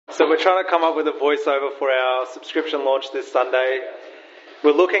So we're trying to come up with a voiceover for our subscription launch this Sunday.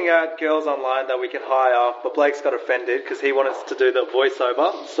 We're looking at girls online that we can hire, but Blake's got offended because he wanted us to do the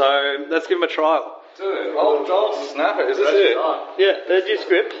voiceover. So let's give him a trial. Dude, old Joel's a snapper, is this it? Yeah, there's your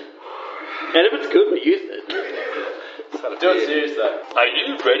script. And if it's good, we use it. Do it serious though. Are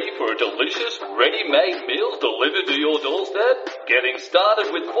you ready for a delicious, ready-made meal delivered to your doorstep? Getting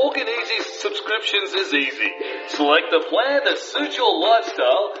started with Fork and Easy's subscriptions is easy. Select a plan that suits your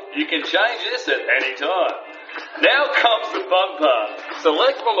lifestyle. You can change this at any time. Now comes the fun part.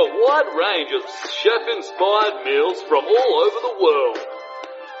 Select from a wide range of chef-inspired meals from all over the world.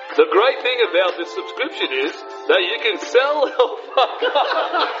 The great thing about this subscription is that you can sell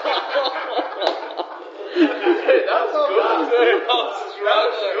That's good.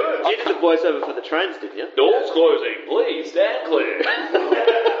 You did the voiceover for the trains, didn't you? Doors closing, please stand clear.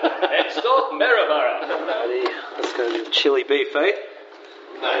 Next stop, Maryborough. Let's go to chili beef, eh?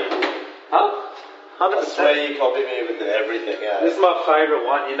 No, Huh? I swear you copied me with everything, This is my favourite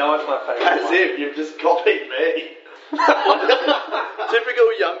one. You know it's my favourite As one. if you've just copied me.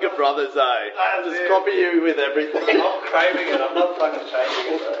 Typical younger brothers, Just copy you with everything. I'm craving it. I'm not fucking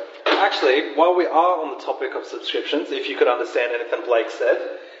changing it, though. Actually, while we are on the topic of subscriptions, if you could understand anything Blake said,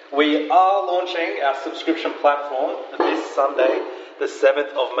 we are launching our subscription platform this Sunday, the 7th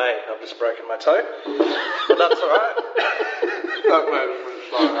of May. I've just broken my toe, but that's alright.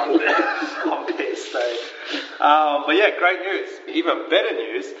 I'm pissed, eh? But yeah, great news. Even better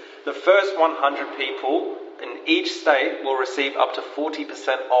news, the first 100 people in each state will receive up to 40%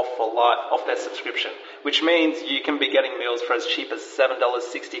 off for life off their subscription, which means you can be getting meals for as cheap as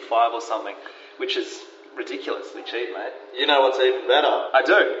 $7.65 or something, which is ridiculously cheap, mate. You know what's even better? I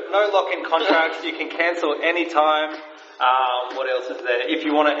do. No lock-in contracts. You can cancel anytime. What else is there? If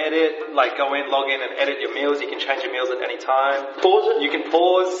you want to edit, like go in, log in and edit your meals, you can change your meals at any time. Pause it. You can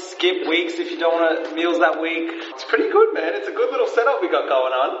pause, skip weeks if you don't want meals that week. It's pretty good, man. It's a good little setup we got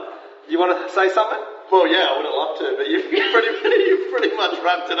going on. You want to say something? Well, yeah, I would have loved to, but you've pretty much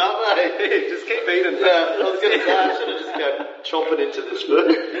wrapped it up, eh? Just keep eating. Yeah, I was going to say, I should have just kept chomping into this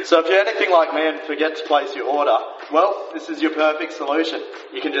food. So if you're anything like me and forget to place your order, well, this is your perfect solution.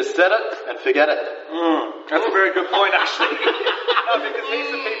 You can just set it and forget it. That's a very good point, actually. No, because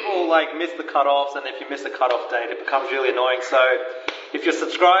heaps of people miss the cut-offs, and if you miss the cut-off date, it becomes really annoying. So if you're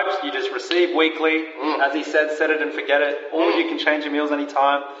subscribed, you just receive weekly. As he said, set it and forget it. Or you can change your meals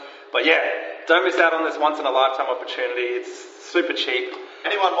anytime. But yeah, don't miss out on this once-in-a-lifetime opportunity. It's super cheap.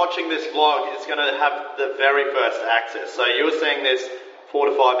 Anyone watching this vlog is going to have the very first access. So you're seeing this 4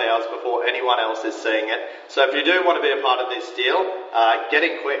 to 5 hours before anyone else is seeing it. So if you do want to be a part of this deal, get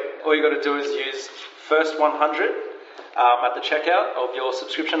in quick. All you got to do is use first 100 at the checkout of your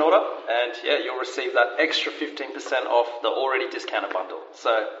subscription order, and yeah, you'll receive that extra 15% off the already discounted bundle.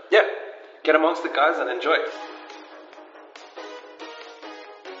 So yeah, get amongst it, guys, and enjoy.